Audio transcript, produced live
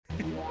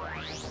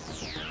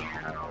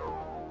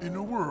In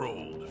a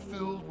world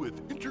filled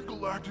with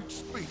intergalactic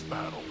space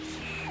battles,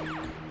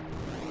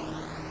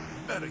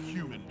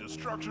 metahuman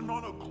destruction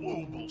on a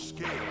global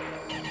scale,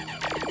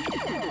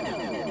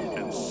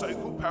 and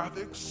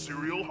psychopathic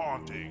serial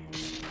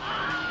hauntings,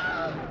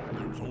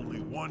 there's only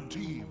one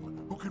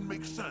team who can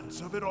make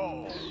sense of it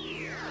all.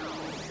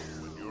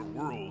 When your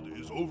world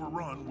is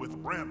overrun with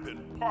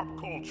rampant pop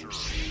culture,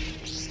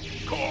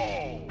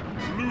 call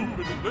Loop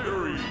and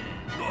Larry,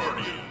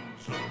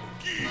 Guardians of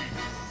Geek.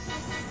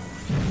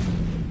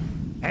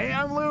 Hey,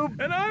 I'm Loop.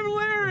 And I'm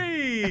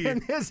Larry.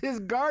 And this is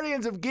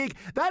Guardians of Geek.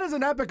 That is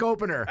an epic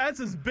opener. That's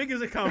as big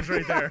as it comes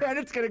right there. And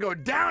it's going to go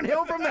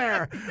downhill from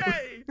there.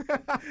 Hey.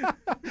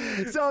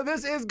 So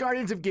this is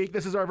Guardians of Geek.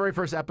 This is our very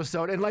first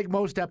episode. And like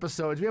most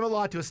episodes, we have a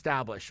lot to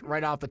establish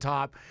right off the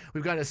top.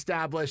 We've got to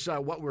establish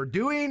what we're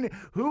doing,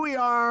 who we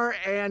are,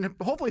 and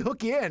hopefully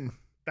hook you in.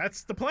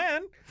 That's the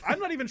plan. I'm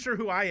not even sure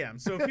who I am.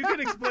 So if you could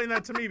explain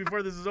that to me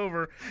before this is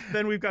over,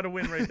 then we've got a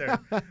win right there.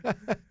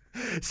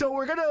 So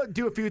we're going to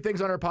do a few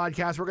things on our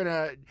podcast. We're going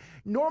to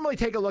normally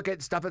take a look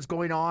at stuff that's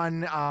going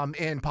on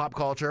in pop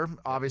culture,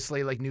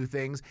 obviously, like new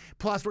things.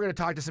 Plus, we're going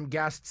to talk to some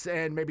guests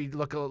and maybe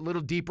look a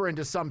little deeper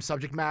into some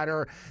subject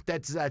matter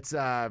that's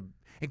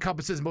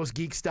encompasses most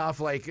geek stuff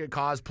like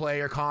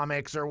cosplay or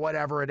comics or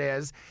whatever it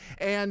is.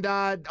 And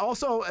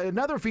also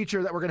another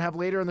feature that we're going to have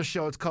later in the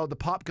show, it's called the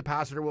Pop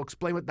Capacitor. We'll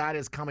explain what that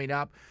is coming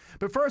up.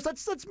 But first,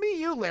 let's meet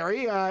you,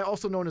 Larry,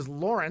 also known as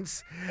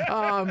Lawrence,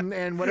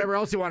 and whatever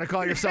else you want to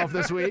call yourself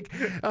this week.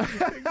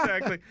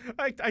 Exactly.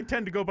 I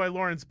tend to go by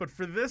Lawrence, but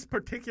for this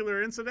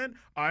particular incident,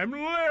 I'm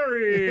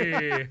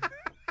Larry.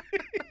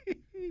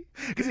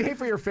 Because you hate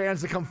for your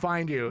fans to come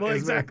find you. Well,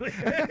 exactly.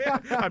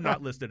 I'm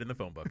not listed in the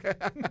phone book.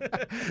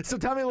 So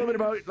tell me a little bit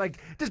about,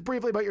 just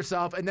briefly about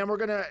yourself, and then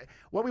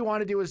what we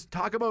want to do is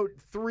talk about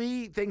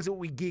 3 things that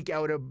we geek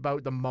out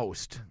about the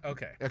most.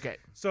 Okay. Okay.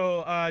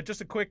 So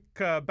just a quick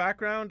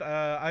background.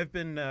 I've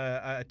been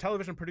a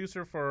television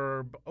producer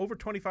for over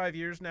 25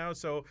 years now.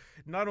 So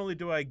not only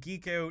do I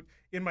geek out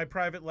in my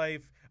private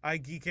life, I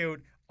geek out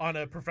on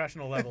a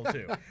professional level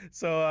too.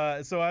 So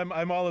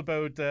I'm all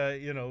about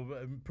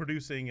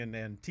producing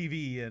and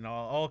TV and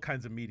all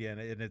kinds of media,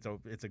 and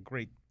it's a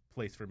great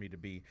place for me to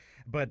be.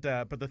 But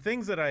the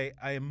things that I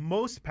am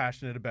most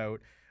passionate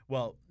about,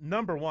 well,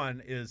 number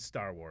one is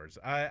Star Wars.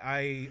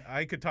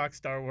 I could talk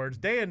Star Wars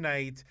day and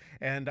night,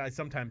 and I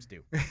sometimes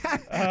do.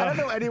 I don't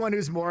know anyone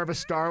who's more of a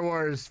Star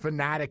Wars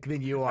fanatic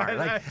than you are.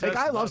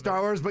 I love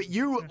Star Wars, but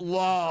you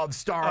love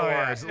Star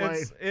Wars. Yeah.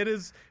 It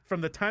is from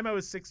the time I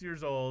was 6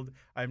 years old.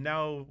 I'm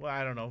now,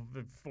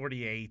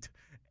 48.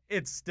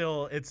 It's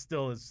still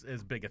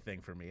as big a thing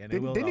for me. And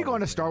didn't you go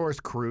on a Star Wars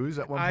cruise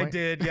at one point? I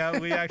did, yeah.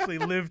 We actually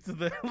lived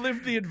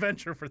the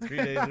adventure for 3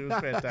 days. It was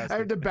fantastic. I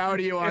have to bow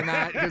to you on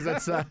that because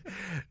that's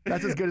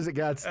as good as it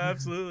gets.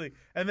 Absolutely.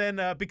 And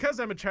then because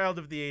I'm a child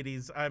of the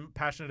 80s, I'm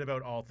passionate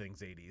about all things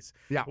 80s.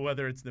 Yeah.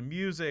 Whether it's the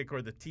music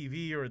or the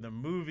TV or the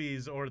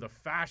movies or the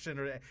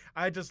fashion,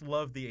 I just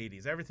love the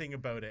 80s, everything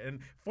about it.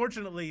 And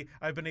fortunately,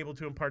 I've been able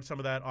to impart some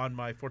of that on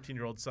my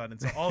 14-year-old son. And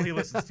so all he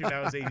listens to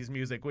now is 80s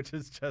music, which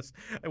is just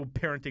a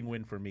parenting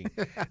win for me.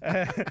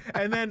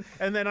 And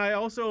then I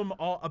also am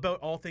all about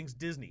all things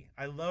Disney.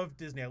 I love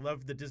Disney. I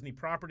love the Disney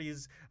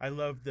properties. I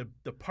love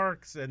the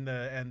parks and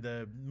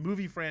the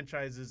movie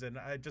franchises, and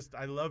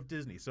I love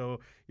Disney. So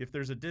if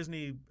there's a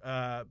Disney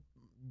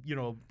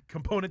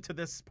component to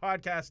this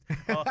podcast,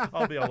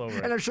 I'll be all over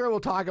it. And I'm sure we'll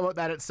talk about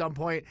that at some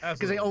point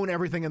because they own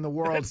everything in the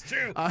world. That's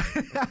true.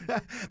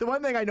 The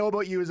one thing I know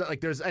about you is that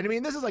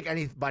this is like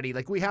anybody.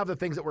 Like we have the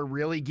things that we're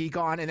really geek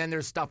on, and then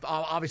there's stuff,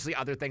 obviously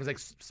other things like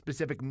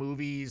specific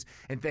movies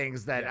and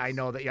things that I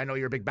know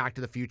you're a big Back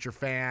to the Future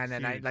fan,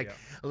 and and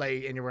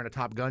you're wearing a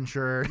Top Gun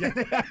shirt.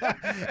 Yeah.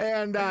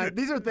 And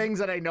these are things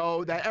that I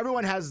know that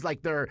everyone has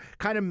like their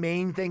kind of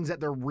main things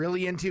that they're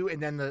really into,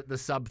 and then the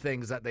sub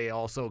things that they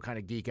also kind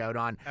of geek out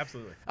on.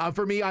 Absolutely.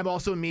 For me, I'm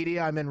also in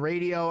media. I'm in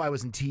radio. I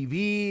was in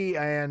TV,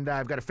 and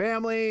I've got a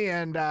family.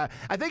 And I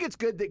think it's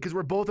good because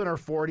we're both in our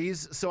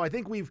 40s. So I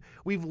think we've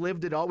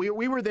lived it all.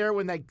 We were there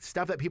when like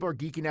stuff that people are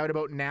geeking out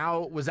about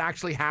now was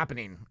actually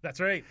happening.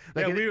 That's right.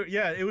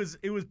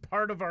 It was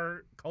part of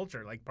our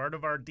culture, like part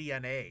of our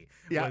DNA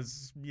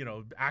was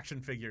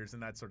action figures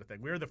and that sort of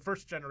thing. We were the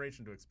first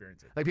generation to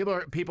experience it. Like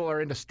people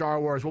are into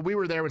Star Wars. Well, we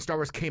were there when Star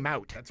Wars came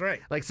out. That's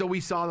right. Like so we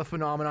saw the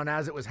phenomenon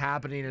as it was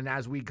happening and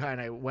as we kind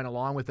of went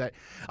along with it.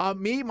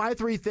 My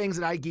 3 things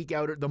that I geek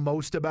out the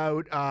most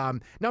about,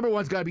 number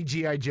one's got to be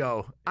G.I.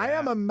 Joe. Yeah. I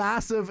am a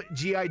massive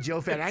G.I.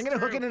 Joe fan. I'm going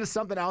to hook it into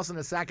something else in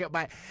a second,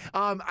 but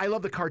I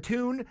love the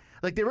cartoon.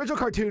 Like the original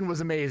cartoon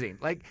was amazing.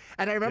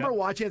 And I remember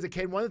watching as a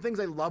kid. One of the things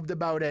I loved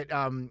about it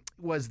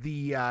was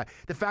the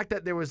fact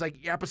that there was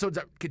like episodes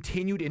that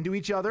continued into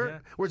each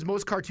other, whereas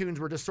most cartoons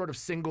were just sort of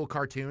single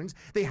cartoons.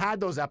 They had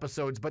those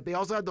episodes, but they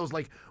also had those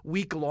like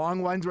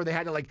week-long ones where they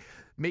had to like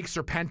make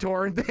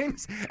Serpentor and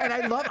things. And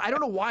I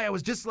don't know why, I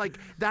was just like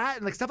that,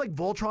 and like stuff like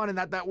Voltron and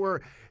that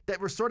were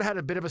sort of had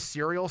a bit of a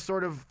serial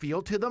sort of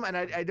feel to them. And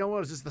I don't know if it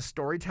was just the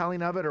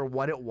storytelling of it or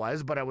what it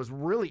was, but I was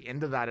really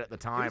into that at the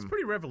time. It was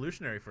pretty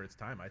revolutionary for its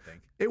time, I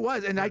think. It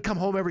was, and I'd come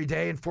home every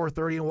day at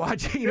 4:30 and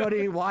watch it, you know what I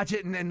mean? Watch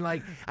it, and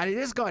like, I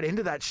just got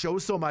into that show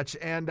so much.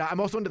 And I'm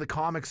also into the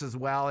comics as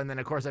well. And then,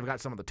 of course, I've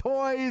got some of the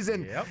toys,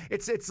 and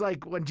it's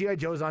like when G.I.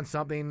 Joe's on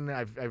something,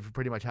 I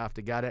pretty much have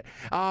to get it.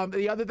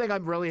 The other thing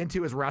I'm really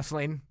into is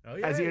wrestling,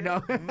 as you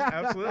know.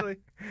 Absolutely.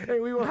 Hey,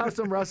 we will have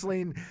some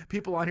wrestling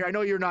people on here. I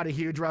know you're not a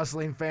huge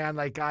wrestling fan,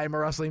 like I'm a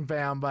wrestling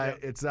fan,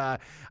 but it's I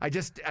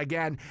just,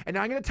 again, and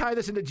now I'm going to tie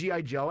this into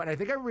G.I. Joe, and I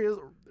think I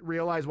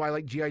realize why I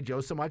like G.I.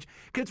 Joe so much,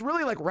 because it's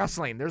really like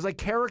wrestling. There's like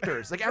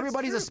characters. Like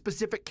everybody's a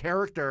specific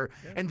character,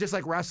 and just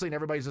like wrestling,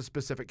 everybody's a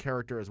specific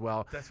character as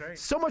well. That's right.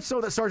 So much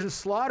so that Sergeant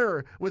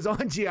Slaughter was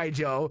on G.I.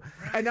 Joe,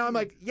 and now I'm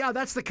like, yeah,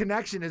 that's the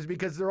connection, is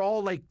because they're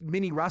all like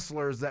mini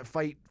wrestlers that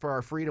fight for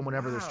our freedom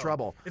whenever there's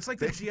trouble. It's like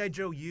the G.I.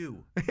 Joe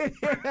U.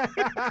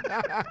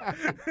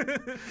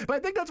 But I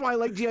think that's why I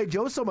like G.I.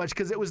 Joe so much,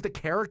 because it was the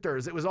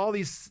characters. It was all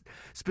these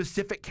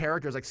specific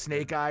characters like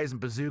Snake Eyes and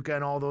Bazooka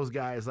and all those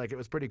guys. Like, it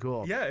was pretty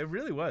cool. Yeah, it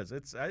really was.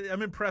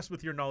 I'm impressed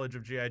with your knowledge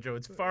of G.I. Joe.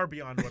 It's far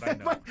beyond what I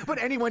know. but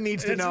anyone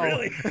needs to know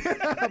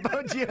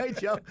about G.I.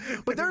 Joe.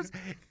 But there's,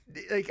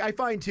 like, I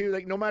find too,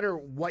 like, no matter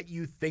what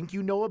you think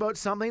you know about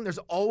something, there's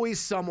always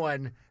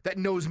someone that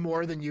knows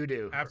more than you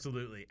do.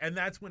 Absolutely. And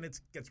that's when it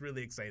gets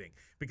really exciting,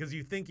 because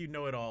you think you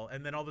know it all,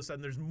 and then all of a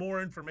sudden there's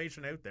more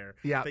information out there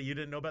that you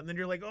didn't know about, and then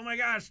you're like, oh my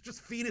gosh,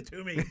 just feed it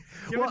to me.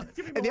 Give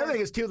me and the other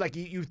thing is too, like,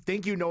 you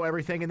think you know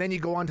everything, and then you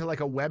go onto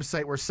like a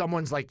website where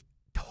someone's like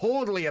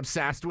totally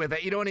obsessed with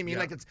it. You know what I mean?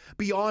 Like, it's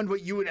beyond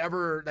what you would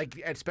ever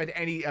like spend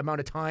any amount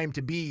of time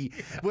to be.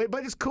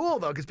 But it's cool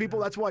though, because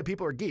that's why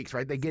people are geeks,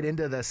 right? They get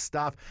into this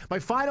stuff. My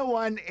final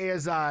one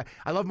is I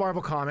love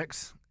Marvel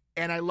Comics,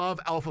 and I love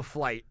Alpha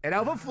Flight. And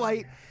Alpha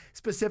Flight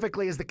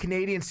specifically is the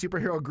Canadian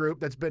superhero group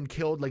that's been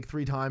killed like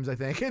 3 times, I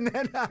think. And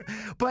then,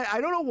 but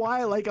I don't know why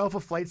I like Alpha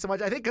Flight so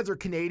much. I think because they're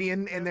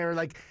Canadian and they're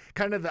like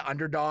kind of the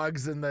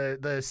underdogs and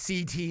the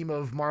C team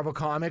of Marvel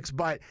Comics.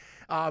 But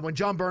when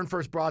John Byrne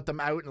first brought them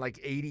out in like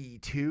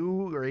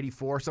 82 or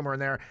 84, somewhere in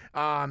there,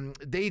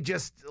 they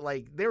just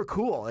like, they were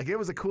cool. Like, it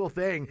was a cool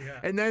thing.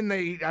 Yeah. And then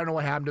I don't know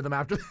what happened to them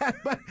after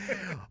that.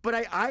 But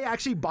I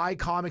actually buy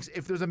comics.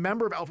 If there's a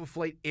member of Alpha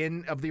Flight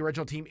of the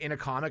original team in a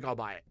comic, I'll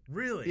buy it.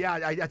 Really?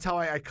 Yeah, that's how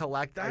I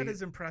collect. That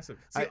is impressive.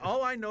 See,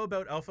 all I know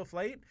about Alpha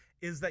Flight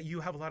is that you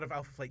have a lot of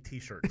Alpha Flight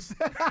t-shirts.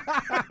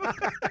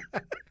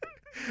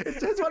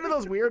 It's just one of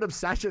those weird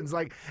obsessions.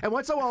 Like, and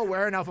once in a while, I'll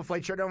wear an Alpha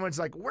Flight shirt, and everyone's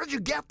like, "Where'd you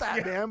get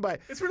that, man?" But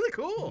it's really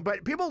cool.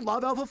 But people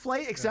love Alpha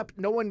Flight, except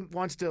no one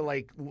wants to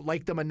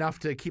like them enough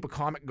to keep a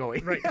comic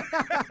going. Right.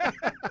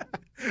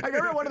 I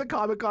remember one of the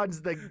Comic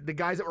Cons, the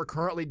guys that were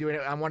currently doing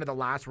it on one of the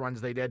last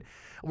runs they did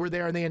were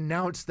there, and they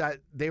announced that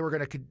they were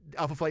going to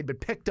Alpha Flight had been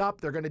picked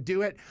up. They're going to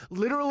do it.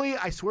 Literally,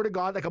 I swear to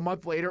God, like a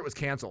month later, it was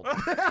canceled.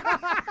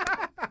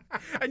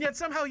 And yet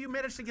somehow you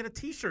managed to get a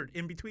T-shirt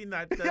in between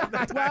that.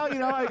 Well, you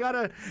know, I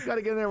gotta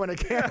get in there when I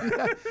can,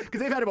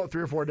 because they've had about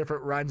 3 or 4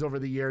 different runs over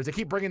the years. They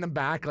keep bringing them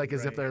back, like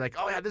as if they're like,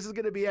 oh yeah, this is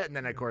gonna be it, and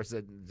then of course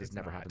it just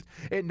never happens.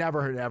 It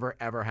never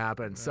ever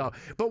happens. So,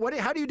 but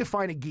how do you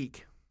define a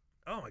geek?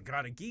 Oh my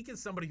God, a geek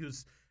is somebody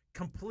who's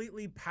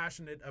completely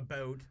passionate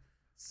about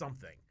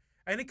something,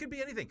 and it could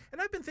be anything.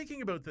 And I've been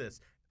thinking about this.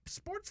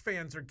 Sports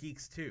fans are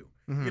geeks too.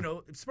 Mm-hmm. You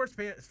know, sports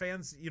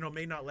fans, you know,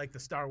 may not like the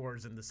Star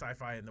Wars and the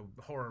sci-fi and the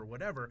horror or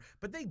whatever,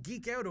 but they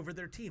geek out over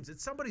their teams.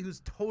 It's somebody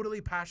who's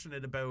totally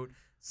passionate about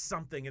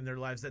something in their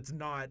lives that's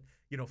not,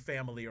 you know,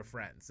 family or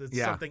friends. It's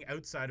something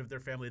outside of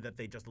their family that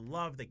they just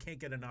love, they can't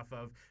get enough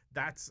of.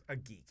 That's a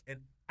geek.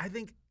 And I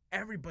think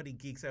everybody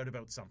geeks out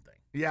about something.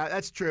 Yeah,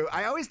 that's true.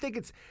 I always think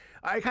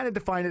I kind of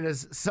define it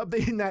as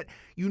something that,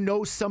 you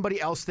know, somebody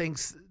else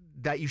thinks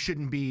that you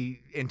shouldn't be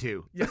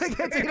into. Yes.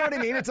 You know what I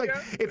mean? It's like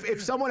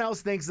if someone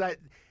else thinks that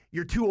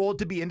you're too old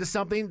to be into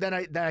something, then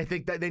I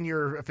think that then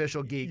you're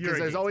official geek, because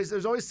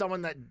there's always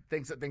someone that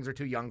thinks that things are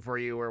too young for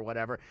you or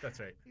whatever. That's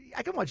right.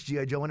 I can watch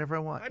G.I. Joe whenever I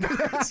want.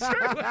 That's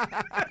true.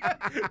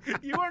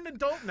 You are an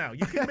adult now.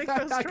 You can make those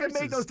choices. I can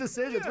make those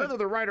decisions. Whether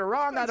they're right or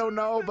wrong, I don't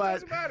know. But it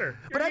doesn't matter.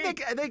 But I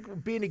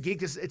think being a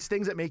geek it's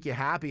things that make you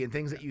happy and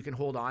things that you can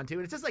hold on to.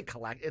 And it's just like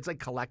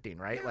collecting,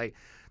 right? Yeah. Like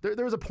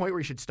there was a point where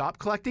you should stop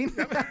collecting.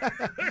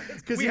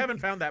 We haven't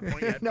found that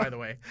point yet, by the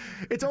way.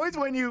 It's always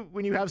when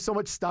you have so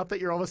much stuff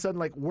that you're all of a sudden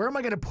like, where am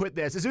I going to put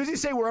this? As soon as you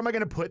say, where am I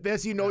going to put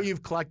this, you know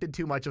you've collected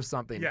too much of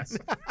something. Yes,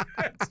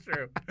 that's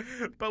true.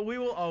 But we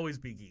will always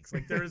be geeks.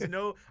 Like, there is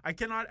I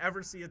cannot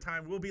ever see a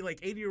time we'll be like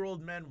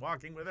 80-year-old men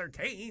walking with our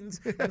canes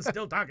and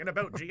still talking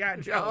about G.I.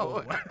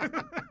 Joe.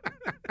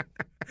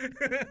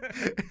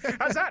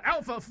 Has that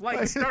Alpha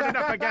Flight started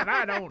up again?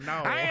 I don't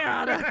know.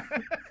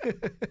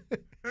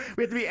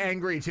 We have to be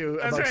angry too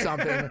about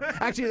something.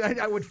 Actually,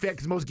 I would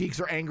fix. Most geeks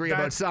are angry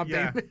about something.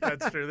 Yeah,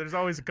 that's true. There's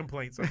always a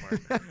complaint somewhere.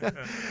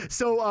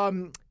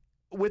 So,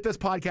 with this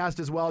podcast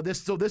as well,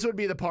 this would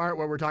be the part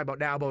where we're talking about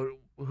now about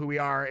who we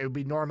are. It would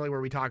be normally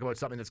where we talk about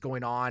something that's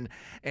going on.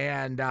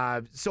 And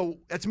so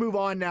let's move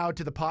on now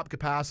to the pop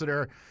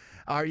capacitor.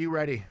 Are you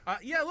ready?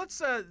 Yeah, let's.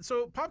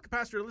 So pop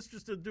capacitor. Let's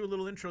just do a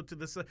little intro to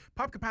this.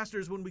 Pop capacitor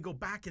is when we go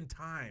back in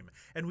time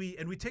and we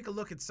take a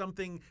look at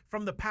something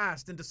from the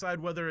past and decide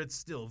whether it's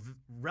still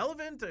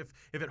relevant,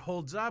 if it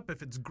holds up,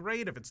 if it's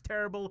great, if it's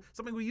terrible.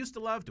 Something we used to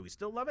love. Do we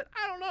still love it?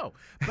 I don't know.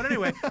 But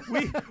anyway,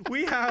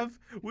 we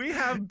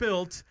have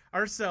built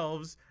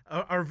ourselves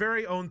our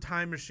very own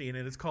time machine,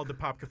 and it's called the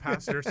pop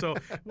capacitor. So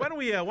why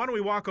don't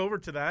we walk over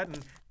to that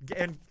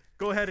and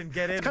go ahead and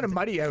get in? It's kind of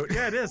muddy out.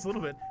 Yeah, it is a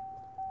little bit.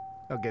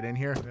 I'll get in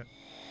here. Yeah.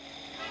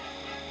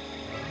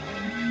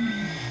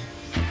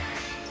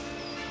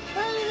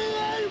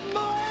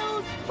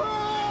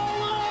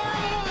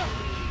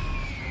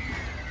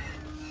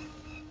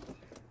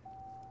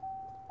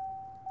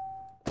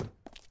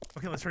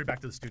 Okay, let's hurry back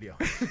to the studio.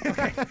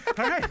 Okay,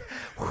 all right.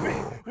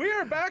 We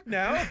are back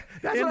now.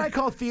 That's what I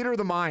call theater of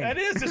the mind. That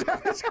is.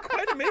 It's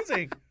quite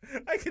amazing.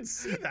 I can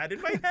see that in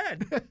my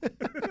head.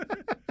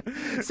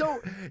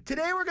 So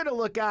today we're going to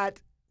look at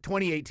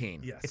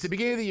 2018. Yes. It's the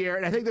beginning of the year,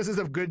 and I think this is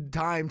a good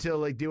time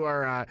to do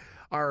our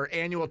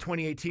annual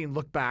 2018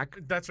 look back.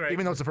 That's right.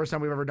 Even though it's the first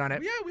time we've ever done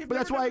it. Yeah, we've But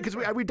never that's why, done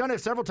because it we've done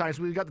it several times.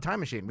 We've got the time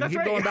machine. We That's keep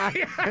right. going back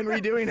Yeah. and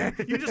redoing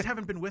it. You just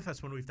haven't been with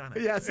us when we've done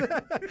it. Yes.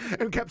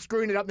 And kept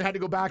screwing it up and had to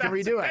go back and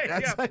redo right,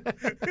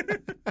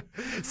 it.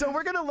 So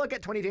we're going to look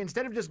at 2018.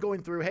 Instead of just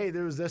going through, hey,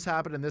 there was this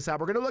happened and this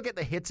happened, we're going to look at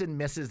the hits and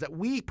misses that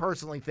we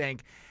personally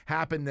think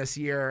happened this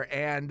year.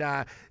 And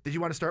did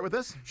you want to start with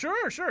this?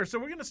 Sure. So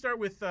we're going to start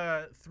with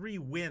 3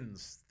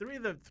 wins. Three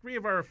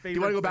of our favorite. Do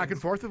you want to go back things.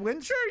 and forth with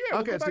wins? Sure, yeah.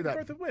 Okay, we'll let's go do back that.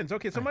 and forth with wins.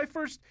 Okay, so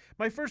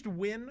my first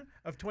win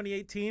of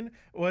 2018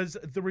 was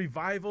the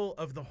revival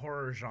of the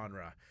horror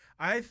genre.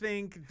 I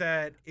think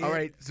that All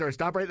right, sorry,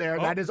 stop right there.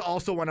 That is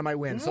also one of my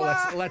wins. So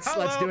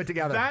let's do it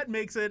together. That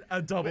makes it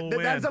a double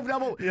win. That's a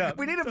double. Yeah.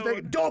 We need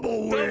a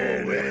double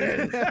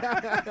win.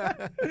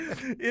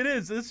 It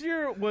is. This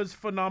year was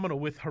phenomenal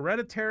with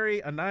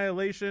Hereditary,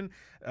 Annihilation,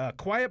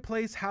 Quiet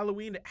Place,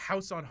 Halloween,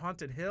 House on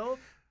Haunted Hill.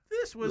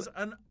 This was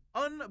an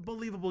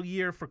unbelievable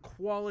year for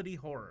quality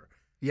horror.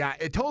 Yeah,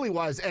 it totally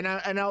was. And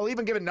I'll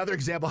even give another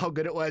example how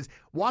good it was.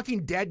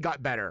 Walking Dead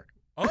got better.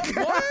 Oh,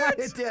 what?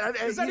 It did.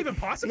 Is that even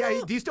possible?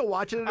 Yeah, do you still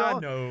watch it at all?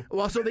 No.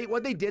 Well, so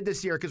what they did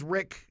this year, because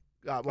Rick,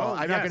 I'm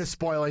not yes. going to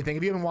spoil anything.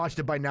 If you haven't watched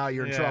it by now,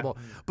 you're in trouble.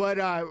 But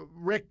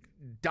Rick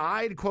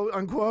died, quote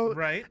unquote.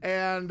 Right.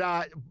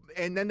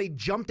 And then they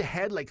jumped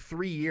ahead like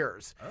 3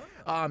 years.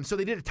 So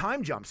they did a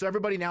time jump. So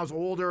everybody now is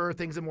older,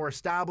 things are more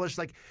established.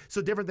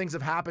 So different things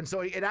have happened. So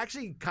it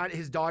actually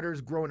his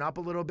daughter's grown up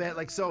a little bit.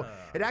 So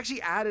it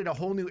actually added a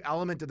whole new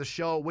element to the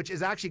show, which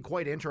is actually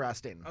quite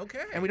interesting.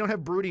 Okay. And we don't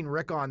have brooding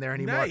Rick on there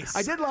anymore. Nice.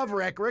 I did love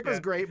Rick. Rick was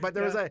great, but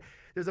there's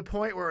a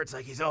point where it's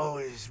like he's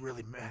always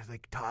really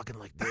talking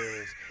like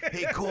this.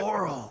 Hey,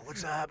 Coral,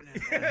 what's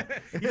happening?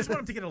 You just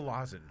want him to get a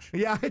lozenge.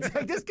 Yeah, it's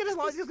like just get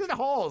a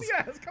holes.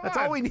 Yes, come That's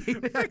on. all we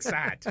need. Fix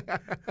that.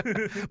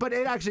 But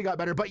it actually got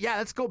better. But yeah,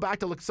 let's go back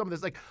to look at some of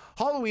this. Like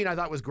Halloween, I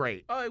thought was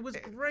great. Oh, it was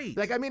great.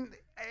 Like, I mean,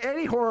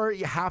 any horror,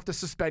 you have to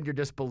suspend your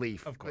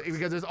disbelief. Of course.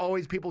 Because there's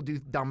always people do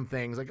dumb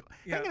things. Like,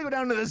 Yeah. I'm going to go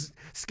down to this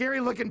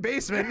scary-looking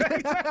basement.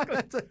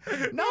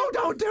 No,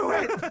 don't do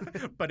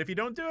it. But if you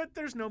don't do it,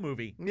 there's no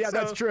movie. Yeah, So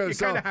that's true. You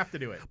So- kind of have to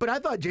do it. But I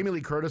thought Jamie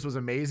Lee Curtis was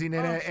amazing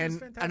in it, she was and I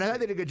thought fantastic.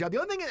 they did a good job.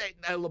 The only thing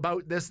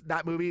about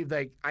that movie,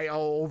 like I'll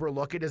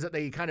overlook it, is that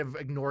they kind of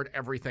ignored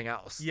everything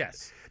else.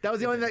 Yes. That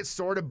was the only thing that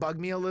sort of bugged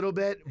me a little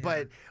bit,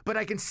 but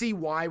I can see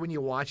why when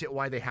you watch it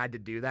why they had to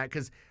do that,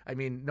 because I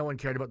mean no one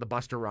cared about the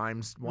Busta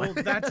Rhymes one.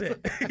 Well, that's it.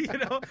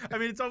 I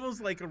mean, it's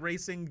almost like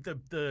erasing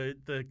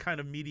the kind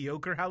of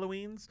mediocre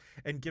Halloweens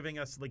and giving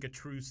us like a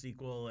true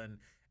sequel. And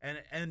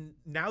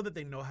now that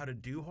they know how to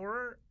do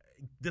horror,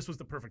 this was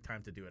the perfect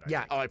time to do it.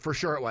 I think. For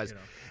sure it was.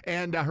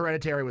 And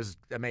Hereditary was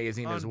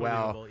amazing as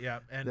well. Unbelievable, yeah.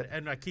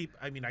 And I keep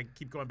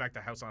going back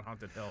to House on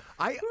Haunted Hill.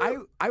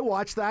 I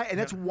watched that, and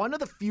that's one of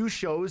the few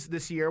shows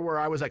this year where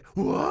I was like,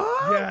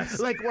 what?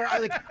 Yes. Like where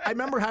I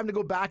remember having to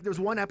go back. There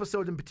was one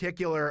episode in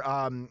particular.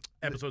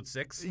 Episode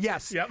 6.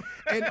 Yes. Yep.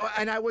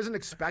 and I wasn't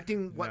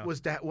expecting what was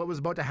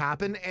about to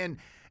happen, and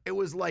it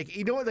was like,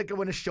 like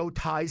when a show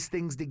ties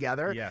things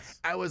together. Yes.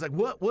 I was like,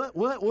 what? Yeah.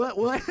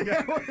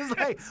 I was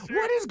like,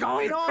 what is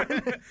going on?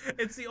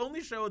 It's the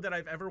only show that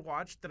I've ever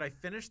watched that I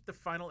finished the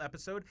final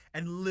episode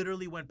and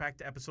literally went back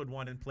to episode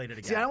 1 and played it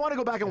again. See, I don't want to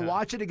go back and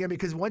watch it again,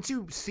 because once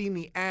you've seen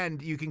the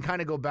end, you can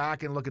kind of go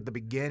back and look at the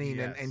beginning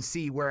and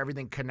see where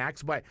everything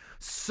connects. But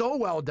so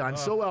well done,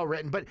 so well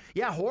written. But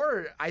yeah,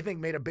 horror, I think,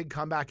 made a big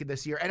comeback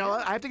this year. And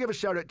I have to give a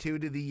shout out too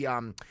to the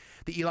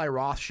Eli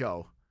Roth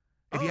show.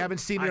 If you haven't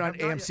seen it on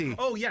AMC.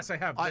 Oh, yes, I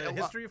have. The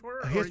History of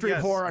Horror? History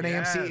of Horror on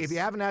yes. AMC. If you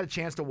haven't had a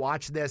chance to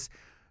watch this,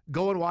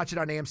 go and watch it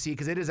on AMC,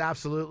 because it is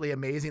absolutely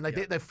amazing.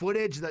 Like the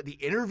footage, the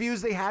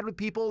interviews they had with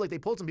people, like they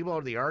pulled some people out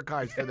of the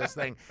archives for this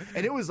thing,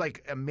 and it was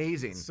like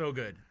amazing. So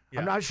good.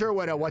 Yeah. I'm not sure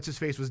what what's his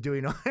face was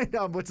doing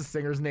on what's the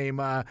singer's name?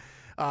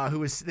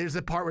 There's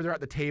a part where they're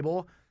at the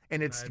table.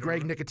 and it's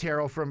Greg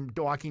Nicotero from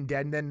The Walking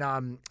Dead, and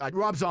then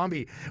Rob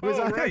Zombie was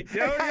right.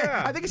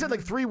 Yeah. I think he said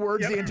like 3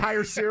 words the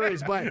entire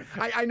series, but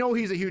I know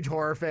he's a huge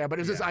horror fan, but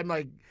it's just I'm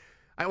like,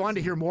 I wanted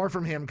to hear more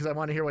from him because I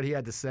wanted to hear what he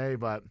had to say,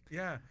 but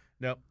yeah.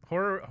 No,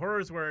 horror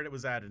is where it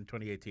was at in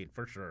 2018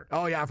 for sure.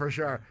 Oh yeah, for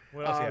sure.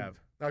 What else you have?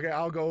 Okay,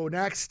 I'll go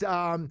next.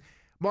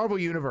 Marvel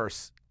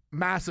Universe,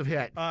 massive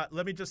hit.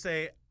 Let me just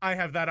say, I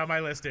have that on my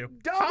list too.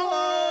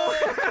 Double!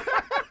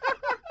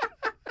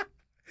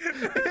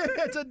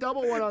 It's a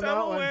double one on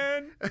that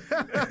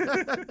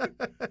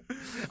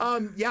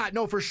one. Yeah,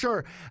 no, for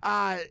sure.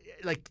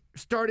 Like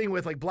starting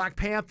with like Black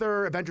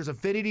Panther, Avengers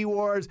Infinity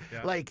Wars,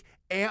 like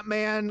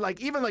Ant-Man, like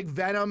even like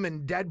Venom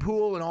and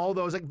Deadpool and all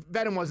those. Like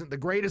Venom wasn't the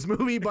greatest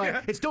movie,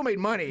 but it still made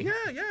money.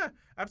 Yeah,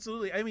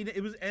 absolutely. I mean,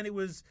 it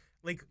was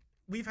like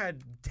we've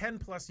had 10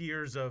 plus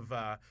years of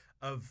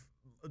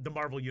the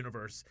Marvel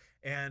Universe,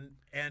 and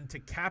to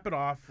cap it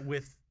off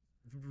with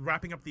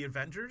wrapping up the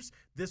Avengers,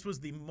 this was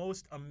the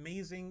most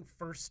amazing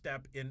first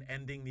step in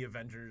ending the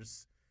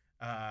Avengers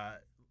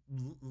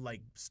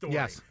like story.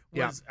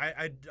 Yes.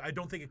 I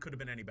don't think it could have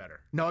been any better.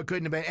 No, it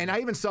couldn't have been. And I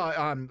even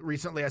saw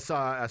recently I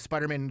saw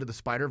Spider-Man Into the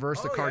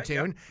Spider-Verse, the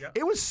cartoon. Yeah.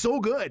 It was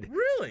so good.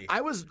 Really? I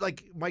was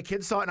like, my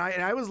kids saw it,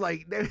 and I was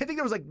like, I think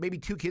there was like maybe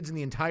 2 kids in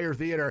the entire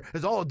theater. It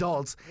was all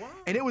adults. Wow.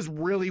 And it was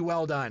really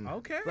well done.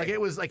 Okay. Like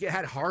it was like, it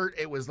had heart.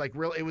 It was like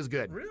real. It was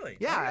good. Really?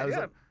 Yeah.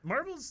 Okay,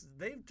 Marvel's,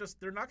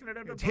 they're knocking it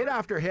out of the hit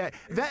after hit.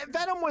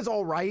 Venom was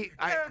all right.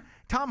 Yeah.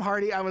 Tom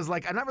Hardy, I was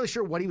like, I'm not really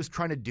sure what he was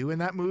trying to do in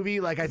that movie.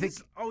 Like, I think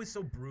he's always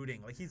so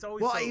brooding. Like he's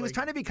always he was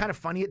trying to be kind of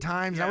funny at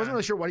times. And I wasn't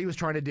really sure what he was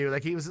trying to do.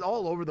 Like he was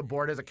all over the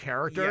board as a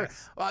character.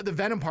 Yes. The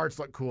Venom parts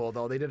look cool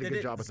though. They did a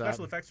good job with that.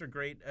 Special effects are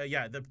great.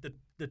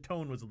 The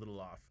tone was a little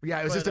off. Yeah,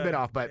 it was just a bit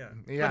off, but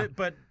yeah.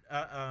 But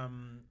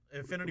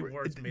Infinity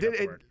Wars made up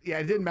for it. Yeah,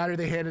 it didn't matter.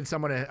 They handed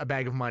someone a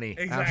bag of money.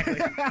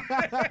 Exactly.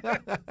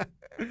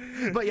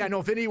 But yeah, no,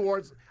 Infinity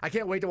Wars. I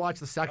can't wait to watch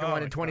the second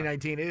one in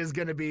 2019. It is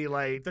going to be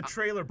like the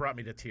trailer brought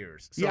me to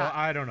tears. So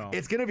I don't know.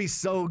 It's going to be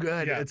so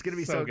good. Yeah, it's going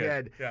to be so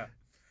good. Yeah.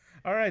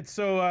 All right,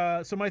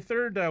 so my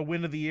third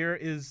win of the year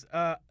is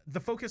the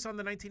focus on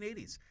the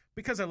 1980s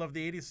because I love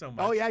the 80s so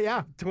much. Oh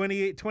yeah.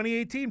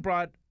 2018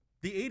 brought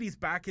the 80s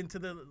back into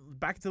the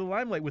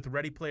limelight with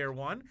Ready Player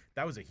One.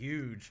 That was a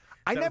huge.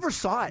 I never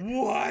saw it.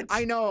 What?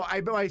 I know.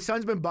 My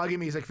son's been bugging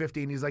me. He's like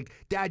 15. He's like,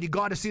 Dad, you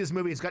got to see this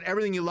movie. It's got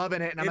everything you love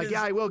in it. And I'm like,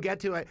 yeah, I will get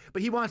to it.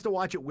 But he wants to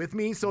watch it with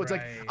me. So it's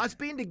like us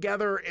being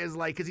together is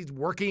like, because he's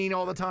working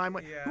all the time.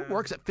 Like, who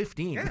works at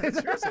 15? Yeah,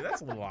 seriously,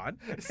 that's a little odd.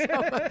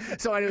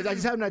 So anyways, I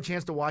just haven't had a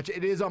chance to watch it.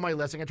 It is on my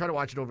list. I'm going to try to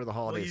watch it over the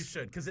holidays. Well, you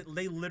should, because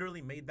they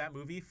literally made that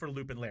movie for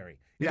Loop and Larry.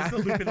 It was the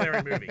Loop and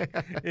Larry movie.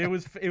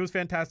 It was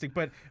fantastic.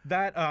 But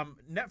that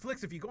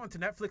Netflix, if you go onto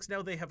Netflix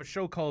now, they have a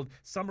show called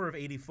Summer of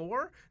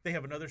 '84. They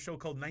have another show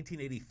called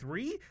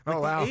 1983.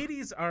 Like the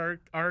 80s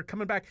are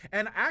coming back.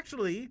 And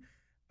actually,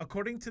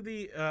 according to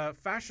the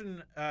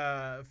fashion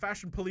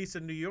police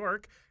in New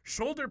York,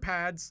 shoulder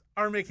pads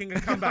are making a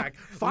comeback.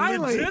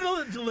 Finally,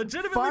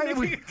 legitimately.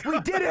 Finally, we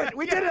did it.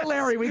 We did it,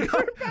 Larry. We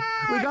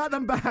got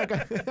them back.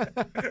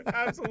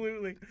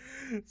 Absolutely.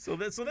 So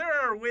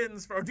there are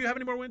wins. Do you have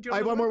any more wins? I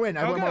have one more win.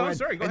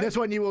 Sorry, go ahead. This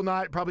one you will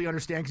not probably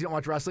understand because you don't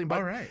watch wrestling.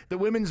 But the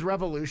women's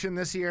revolution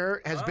this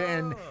year has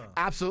been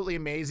absolutely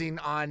amazing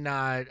on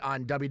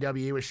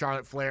WWE with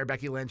Charlotte Flair,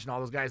 Becky Lynch, and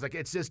all those guys. Like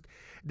it's just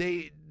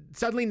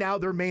suddenly now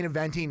they're main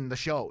eventing the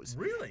shows.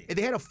 Really?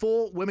 They had a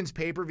full women's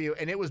pay-per-view,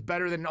 and it was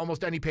better than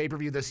almost any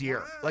pay-per-view this year.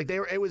 Wow. Like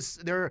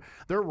they're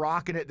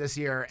rocking it this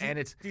year, and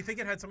it's. Do you think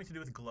it had something to do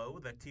with Glow,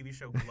 that TV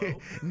show Glow?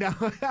 No,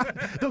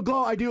 the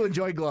Glow. I do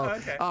enjoy Glow.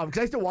 Okay. Because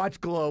I used to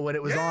watch Glow when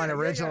it was on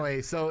originally.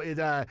 Yeah. So it.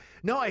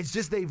 No, it's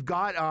just they've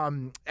got all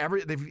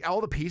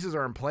the pieces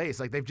are in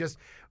place. Like they've just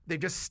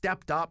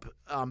stepped up.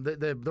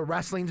 The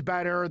wrestling's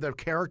better, the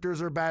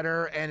characters are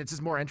better, and it's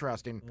just more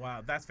interesting.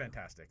 Wow, that's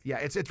fantastic. Yeah,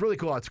 it's really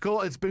cool. It's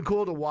cool. It's been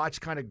cool to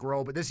watch kind of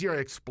grow, but this year it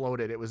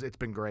exploded. It's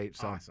been great.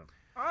 So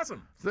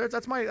awesome. So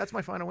that's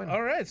my final win.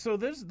 All right, so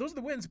those are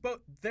the wins, but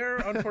there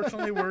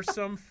unfortunately were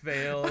some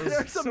fails.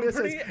 There's some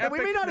misses. And we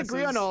may not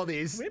agree on all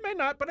these. We may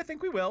not, but I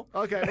think we will.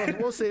 Okay, well,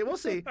 we'll see. We'll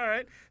see. All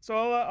right,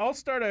 so I'll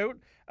start out.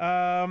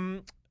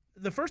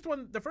 The first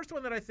one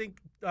that I think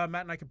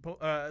Matt and I can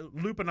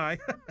Loop and I,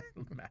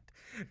 Matt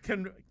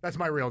can. That's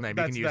my real name.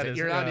 You can use it.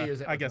 You're allowed to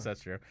use it. I guess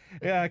that's true.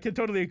 Yeah, I can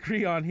totally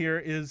agree on here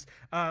is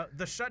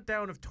the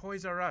shutdown of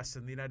Toys R Us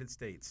in the United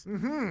States.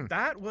 Mm-hmm.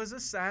 That was a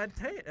sad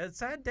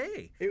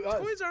day. It was.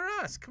 Toys R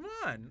Us, come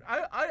on.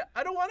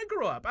 I don't want to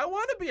grow up. I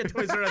want to be a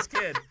Toys R Us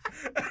kid.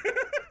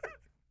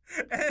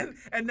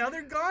 And now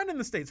they're gone in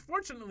the States.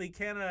 Fortunately,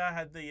 Canada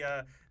had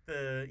the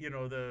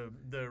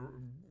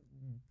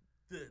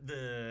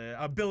the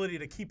ability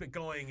to keep it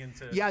going and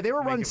to they were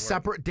make run it work.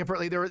 separate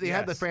differently. They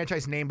had the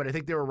franchise name, but I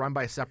think they were run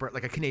by a separate,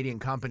 like a Canadian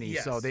company.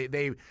 Yes. So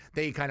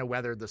they kind of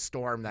weathered the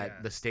storm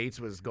that the States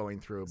was going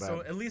through. But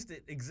so at least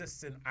it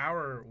exists in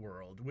our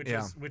world, which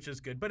is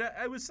good. But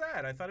I was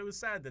sad. I thought it was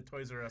sad that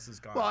Toys R Us is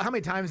gone. Well, how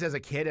many times as a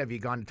kid have you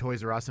gone to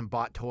Toys R Us and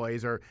bought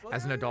toys, or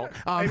as an adult?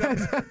 I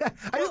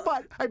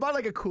bought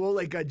like a cool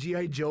like a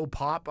G.I. Joe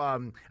pop,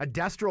 a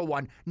Destro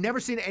one. Never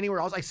seen it anywhere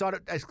else. I saw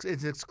it as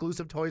it's an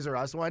exclusive Toys R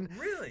Us one.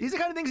 Really? These are the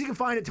kind of things you can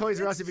find at Toys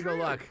R Us if you go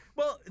look.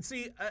 Well,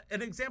 see,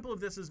 an example of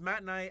this is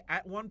Matt and I,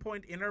 at one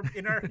point in our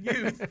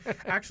youth,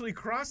 actually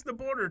crossed the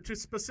border to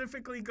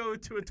specifically go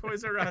to a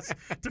Toys R Us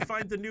to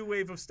find the new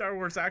wave of Star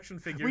Wars action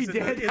figures in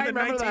the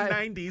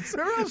 1990s.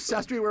 Remember how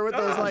obsessed we were with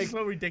those? Like,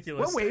 so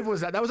ridiculous. What wave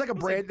was that? That was like a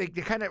brand. They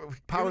kind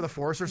of Power of the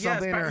Force or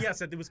something.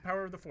 Yes, it was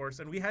Power of the Force,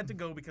 and we had to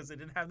go because they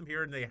didn't have them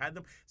here, and they had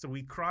them. So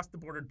we crossed the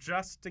border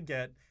just to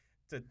get.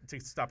 To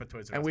stop at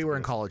Toys R Us. And we were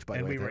in college, by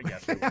the way.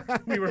 Yes, we were.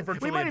 We were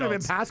virtually We might adults.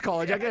 have been past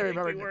college. I can't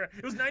remember.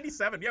 It was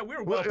 97. Yeah, we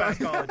were well past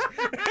college.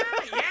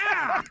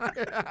 Yeah.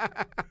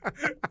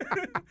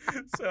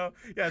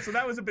 So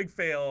that was a big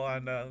fail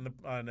on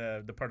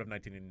the part of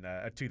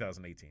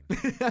 2018.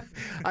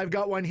 I've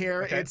got one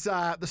here. Okay. It's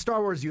the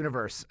Star Wars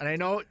universe, and I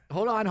know.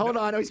 Hold on.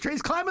 Oh,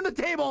 he's climbing the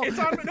table.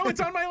 It's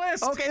on my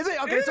list. Okay, is it?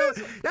 Okay, so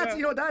that's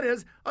you know what that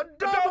is? A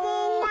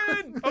double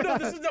win. Oh no,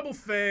 this is double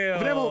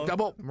fail.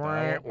 Double.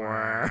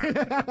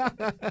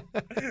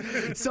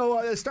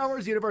 So the Star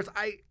Wars universe,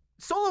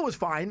 Solo was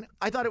fine.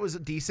 I thought it was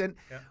decent,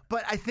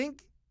 but I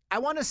think I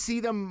want to see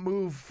them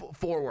move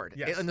forward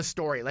in the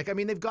story. Like, I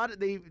mean,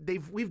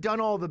 we've done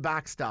all the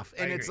back stuff,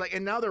 and it's like,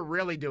 and now they're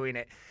really doing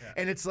it,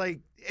 and it's like,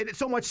 it's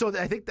so much so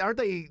that I think aren't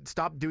they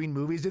stopped doing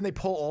movies? Didn't they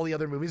pull all the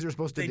other movies they're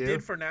supposed to do? They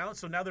did for now.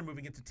 So now they're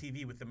moving into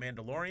TV with The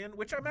Mandalorian,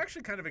 which I'm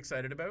actually kind of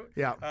excited about.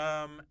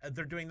 Yeah.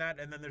 They're doing that,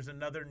 and then there's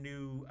another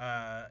new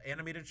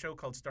animated show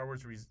called Star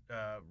Wars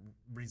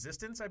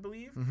Resistance, I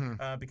believe,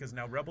 because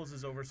now Rebels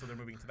is over, so they're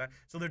moving to that.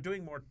 So they're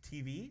doing more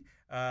TV.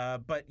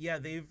 But yeah,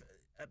 they've.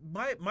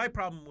 My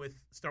problem with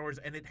Star Wars,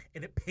 and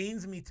it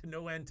pains me to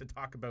no end to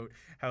talk about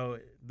how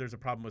there's a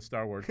problem with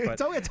Star Wars. But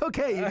it's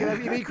okay. You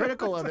can be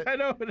critical of it. I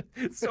know, but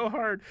it's so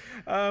hard.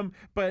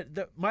 But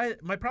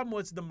my problem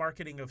was the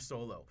marketing of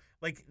Solo.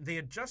 Like, they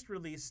had just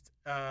released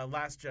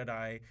Last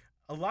Jedi.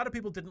 A lot of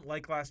people didn't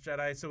like Last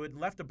Jedi, so it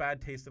left a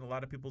bad taste in a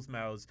lot of people's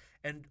mouths.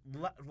 And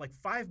like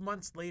 5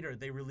 months later,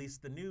 they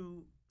released the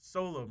new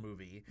Solo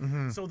movie,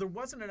 so there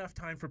wasn't enough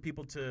time for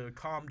people to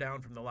calm down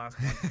from the last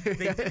one.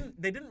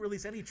 They didn't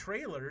release any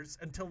trailers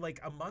until like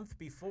a month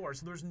before,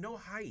 so there's no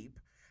hype.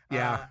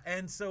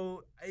 And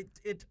so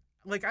it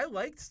like, I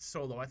liked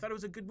Solo. I thought it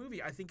was a good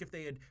movie. I think if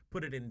they had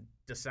put it in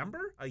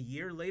December, a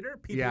year later,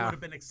 people would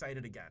have been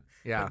excited again.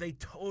 But they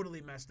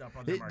totally messed up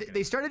on the marketing.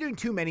 They started doing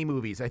too many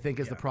movies, I think,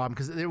 is the problem.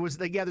 Because there was,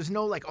 like, there's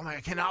no, like, oh my,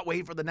 I cannot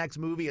wait for the next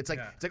movie. It's like,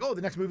 oh,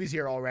 the next movie's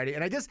here already.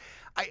 And I just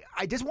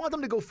want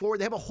them to go forward.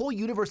 They have a whole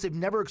universe they've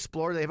never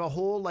explored. They have a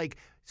whole, like,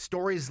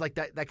 stories like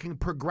that can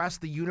progress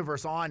the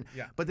universe on.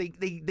 But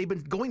they've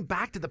been going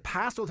back to the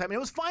past all the time. And it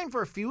was fine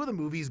for a few of the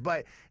movies,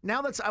 but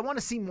now I want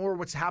to see more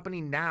what's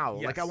happening now.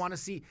 Like, I want to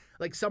see,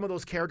 like, some of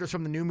those characters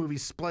from the new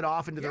movies split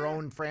off into their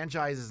own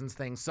franchises and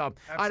things. So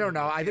absolutely. I don't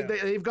know. I think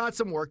they've got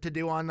some work to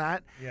do on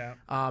that.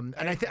 And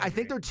I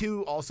think they're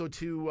too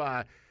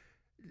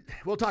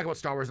we'll talk about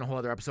Star Wars in a whole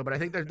other episode, but I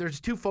think they're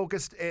too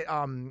focused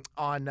on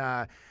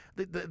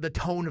the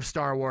tone of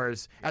Star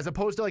Wars, as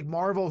opposed to like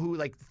Marvel, who,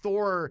 like,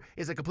 Thor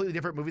is a completely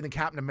different movie than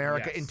Captain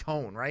America in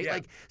tone, right?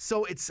 Like,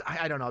 so it's,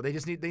 I don't know. They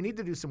need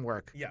to do some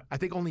work. I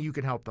think only you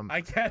can help them.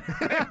 I can.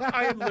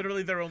 I am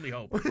literally their only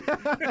hope.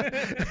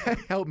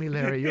 Help me,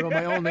 Larry. You're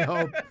my only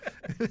hope.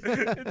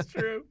 It's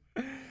true.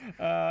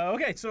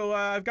 Okay, so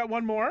I've got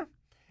one more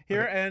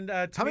here, and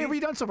how many have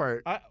we done so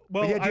far?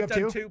 I've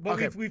done two. Well,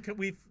 okay.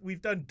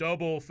 we've done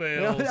double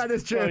fails. No, that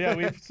is true. So, yeah,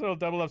 we've still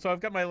doubled up. So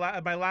I've got my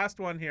last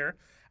one here,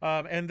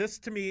 and this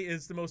to me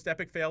is the most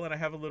epic fail, and I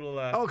have a little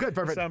good,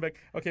 perfect. sound bit.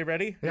 Okay,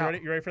 ready? You ready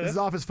for this? This is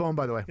off his phone,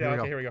 by the way.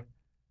 Yeah. Here we go.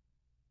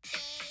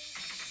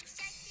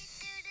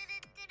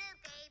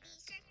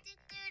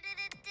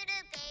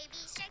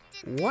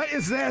 What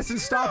is this? And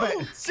stop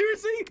it!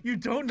 Seriously, you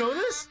don't know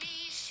this?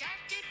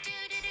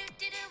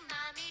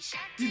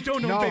 You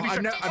don't know Baby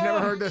Shark? I've never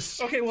heard this.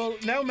 Okay, well,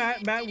 now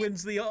Matt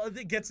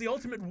gets the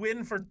ultimate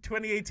win for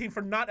 2018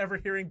 for not ever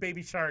hearing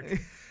Baby Shark.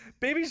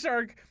 Baby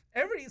Shark,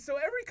 every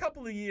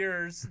couple of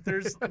years,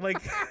 there's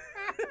like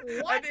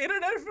an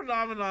internet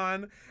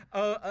phenomenon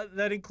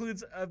that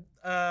includes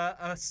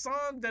a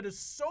song that is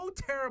so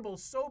terrible,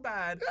 so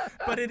bad,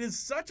 but it is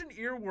such an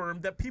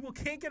earworm that people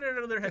can't get it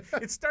out of their head.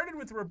 It started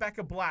with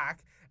Rebecca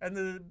Black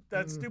and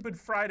that stupid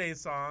Friday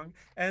song,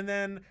 and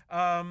then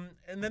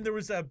there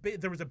was a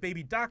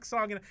Baby Duck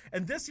song,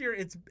 and this year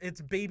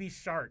it's Baby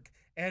Shark,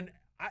 and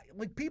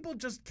like people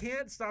just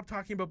can't stop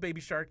talking about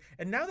Baby Shark,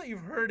 and now that you've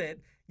heard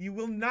it, you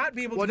will not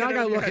be able to. Well, now I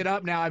gotta look it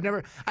up now.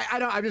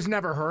 I've just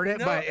never heard it,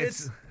 no, but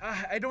it's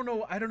I don't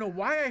know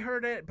why I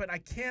heard it, but I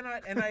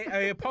cannot, and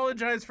I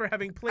apologize for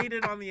having played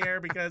it on the air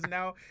because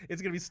now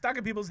it's gonna be stuck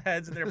in people's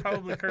heads and they're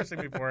probably cursing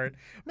me for it.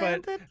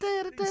 But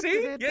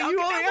see, yeah,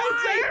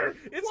 it's there.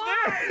 It's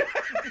there.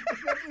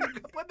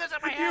 Put this in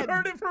my head. You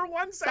heard it for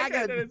 1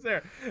 second and it's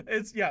there.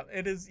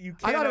 It is. You.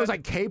 I thought it was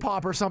like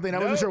K-pop or something. I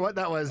wasn't sure what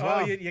that was. Oh,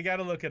 wow. you got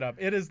to look it up.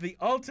 It is the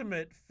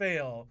ultimate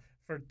fail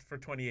for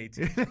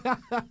 2018. Well,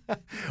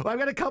 I've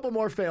got a couple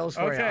more fails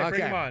for you. Okay,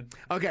 bring them on.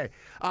 Okay,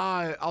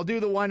 I'll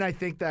do the one I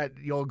think that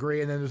you'll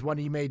agree, and then there's one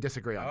you may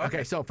disagree on.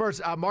 Okay, so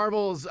first,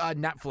 Marvel's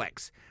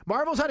Netflix.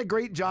 Marvel's had a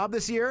great job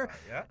this year.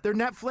 Yeah. Their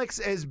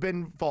Netflix has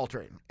been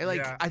faltering.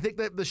 I think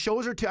that the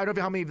shows are too. I don't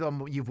know how many of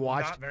them you've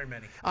watched. Not very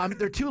many.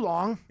 They're too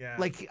long. Yeah.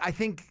 Like I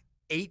think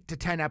 8 to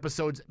 10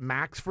 episodes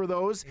max for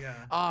those. Yeah.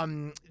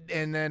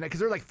 And then because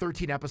they're like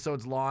 13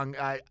 episodes long.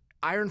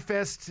 Iron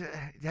Fist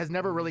has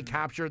never really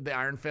captured the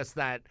Iron Fist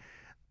that,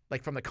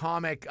 like from the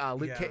comic.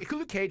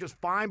 Luke Cage was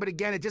fine, but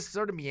again, it just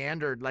sort of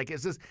meandered. Like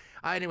it's just,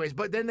 anyways.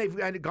 But then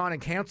they've gone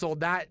and canceled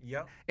that,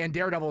 and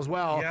Daredevil as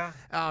well. Yeah,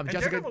 and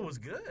Daredevil was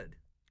good.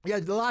 Yeah,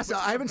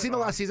 I haven't seen the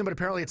last season, but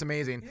apparently it's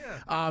amazing.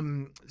 Yeah.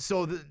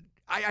 So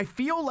I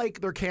feel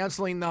like they're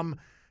canceling them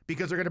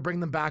because they're going to bring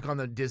them back on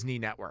the Disney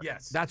network.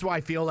 Yes. That's why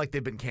I feel like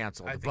they've been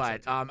canceled. I think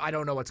but so too. I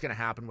don't know what's going to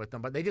happen with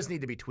them, but they just need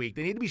to be tweaked.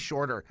 They need to be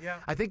shorter. Yeah.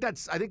 I think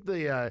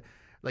the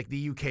like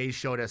the UK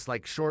showed us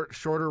like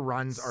shorter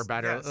runs are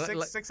better.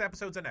 Yeah, six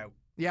episodes and out.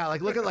 Yeah,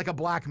 like look at like a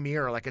Black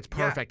Mirror, like it's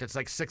perfect. It's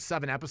like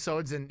 6-7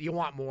 episodes, and you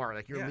want more.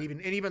 Like you're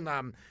leaving, and even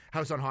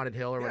House on Haunted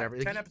Hill or whatever.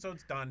 10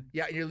 episodes done.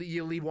 Yeah,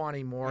 you leave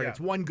wanting more. Yeah. It's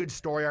one good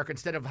story arc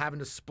instead of having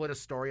to split a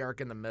story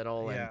arc in the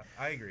middle. Yeah,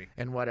 I agree.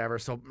 And whatever.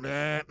 So, because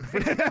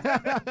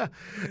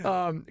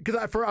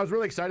I was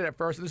really excited at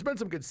first, and there's been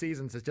some good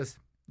seasons. It's just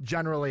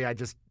generally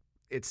it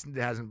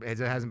hasn't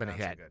been a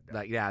hit. Good,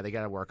 Like, yeah, they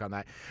got to work on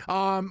that.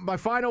 My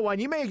final one,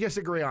 you may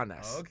disagree on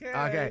this.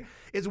 Okay.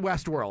 Is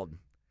Westworld.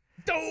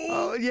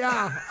 Oh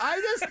yeah,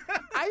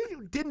 I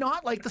did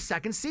not like the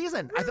second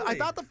season. Really? I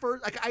thought the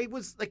first, it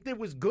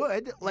was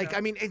good. Like,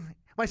 I mean, when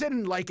I said I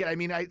didn't like it, I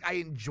mean I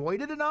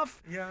enjoyed it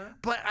enough. Yeah.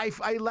 But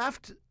I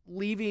left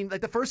leaving, like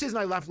the first season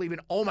I left leaving,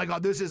 oh my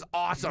God, this is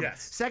awesome.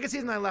 Yes. Second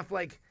season I left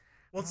like,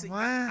 well, see, what?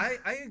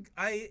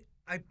 I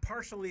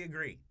partially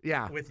agree.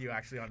 Yeah. With you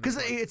actually on this.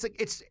 Because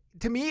it's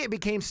to me it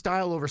became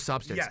style over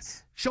substance.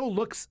 Yes. Show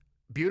looks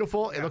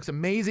beautiful. Yeah. It looks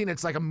amazing.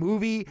 It's like a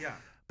movie. Yeah.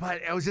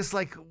 But I was just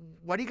like,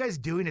 what are you guys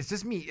doing? It's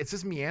just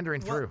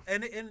meandering through.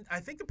 And I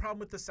think the problem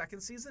with the second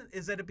season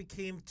is that it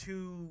became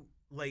too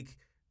like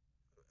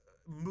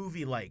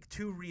movie-like,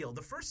 too real.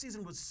 The first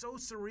season was so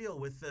surreal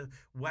with the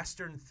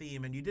Western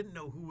theme, and you didn't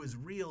know who was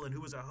real and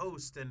who was a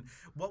host and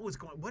what was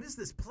going. What is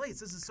this place?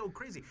 This is so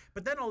crazy.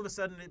 But then all of a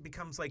sudden it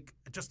becomes like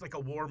just like a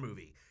war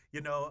movie.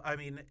 You know, I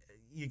mean,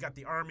 you got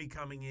the army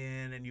coming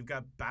in and you've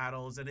got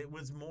battles, and it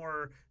was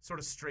more sort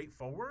of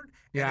straightforward.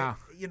 Yeah.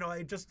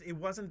 And it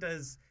wasn't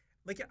as.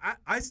 Like,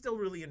 I still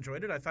really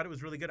enjoyed it. I thought it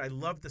was really good. I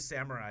loved the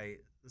samurai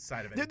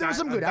side of it. There were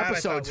some good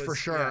episodes for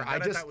sure. Yeah, I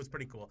thought was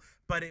pretty cool.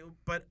 But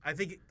I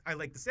think I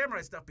like the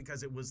samurai stuff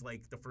because it was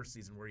like the first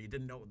season where you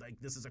didn't know, like,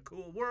 this is a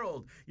cool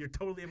world. You're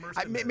totally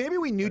immersed in this. Maybe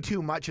we knew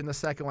too much in the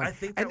second one. I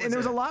think and there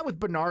was a lot with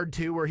Bernard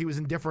too, where he was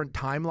in different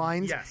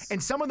timelines. Yes.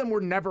 And some of them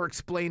were never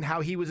explained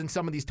how he was in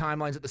some of these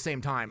timelines at the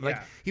same time. Like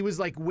he was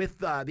like with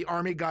the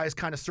army guys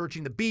kind of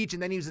searching the beach,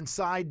 and then he was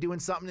inside doing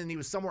something, and he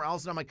was somewhere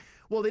else. And I'm like,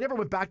 well, they never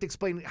went back to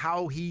explain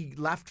how he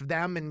left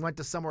them and went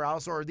to somewhere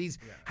else, or are these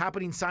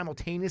happening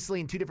simultaneously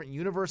in two different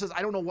universes?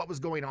 I don't know what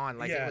was going on.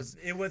 Like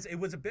it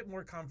was a bit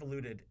more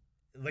convoluted,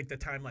 like the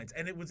timelines,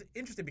 and it was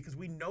interesting because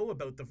we know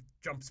about the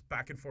jumps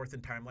back and forth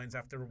in timelines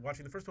after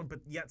watching the first one, but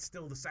yet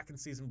still the second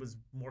season was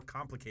more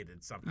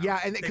complicated somehow.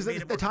 Yeah, and because the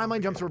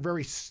timeline jumps were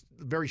very,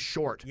 very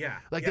short. Yeah,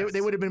 like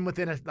they would have been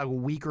within a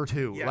week or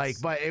two. Yes.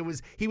 Like, but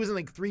he was in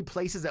like 3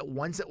 places at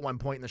once at one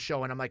point in the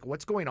show, and I'm like,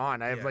 what's going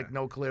on? I have like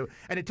no clue,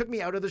 and it took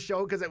me out of the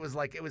show because it was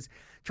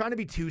trying to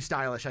be too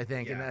stylish, I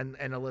think,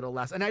 and a little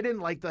less. And I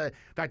didn't like the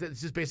fact that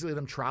it's just basically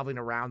them traveling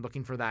around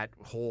looking for that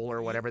hole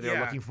or whatever they were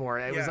looking for.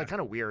 It was like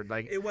kind of weird.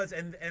 Like it was,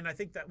 and I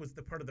think that was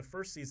the part of the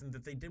first season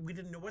that we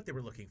didn't know what they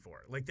were looking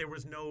for. Like there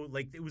was no,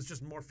 like it was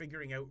just more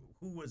figuring out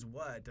who was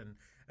what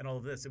and all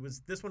of this.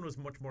 This one was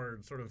much more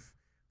sort of,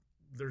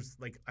 there's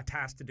like a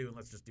task to do and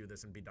let's just do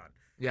this and be done.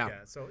 Yeah.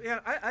 So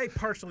I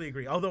partially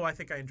agree. Although I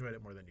think I enjoyed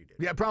it more than you did.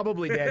 Yeah,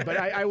 probably did. But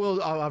I'll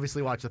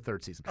obviously watch the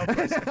third season.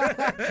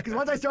 Because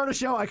once I start a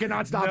show, I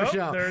cannot stop a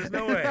show. There's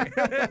no way.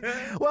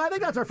 Well, I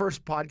think that's our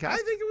first podcast. I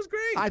think it was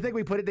great. I think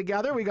we put it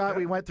together. We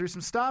went through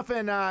some stuff,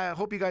 and I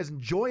hope you guys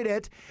enjoyed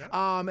it.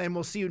 Yeah. And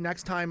we'll see you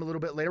next time a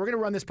little bit later. We're going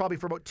to run this probably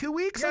for about 2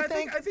 weeks. I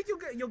think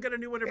you'll get a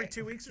new one every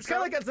 2 weeks or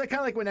so. It's kind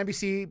of like when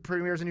NBC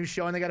premieres a new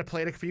show and they got to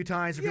play it a few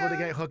times for people to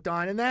get hooked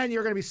on, and then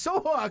you're going to be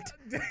so hooked.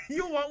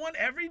 You'll want one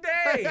every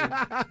day.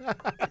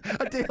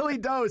 A daily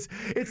dose.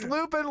 It's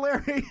Loop and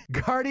Larry,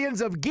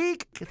 Guardians of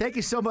Geek. Thank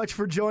you so much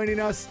for joining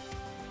us,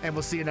 and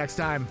we'll see you next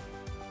time.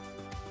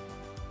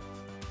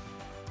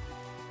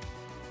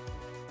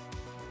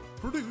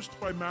 Produced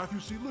by Matthew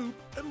C. Loop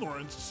and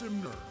Lawrence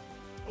Simner.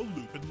 A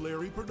Loop and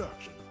Larry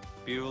production.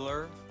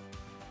 Bueller.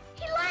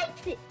 He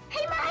likes it.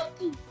 Hey,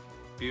 Mikey.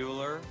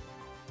 Bueller.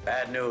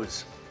 Bad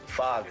news.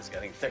 Fog is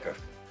getting thicker.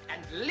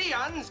 And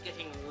Leon's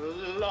getting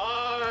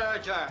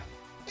larger.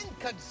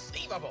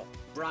 Inconceivable.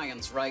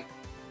 Brian's right.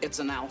 It's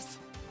an elf.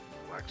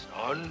 Wax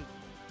on.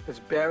 Does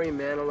Barry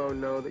Manilow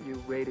know that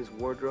you raid his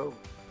wardrobe?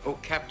 Oh,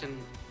 Captain,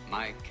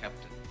 my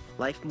captain.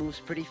 Life moves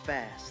pretty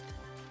fast.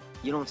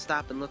 You don't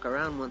stop and look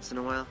around once in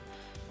a while,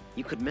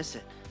 you could miss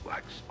it.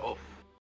 Wax off.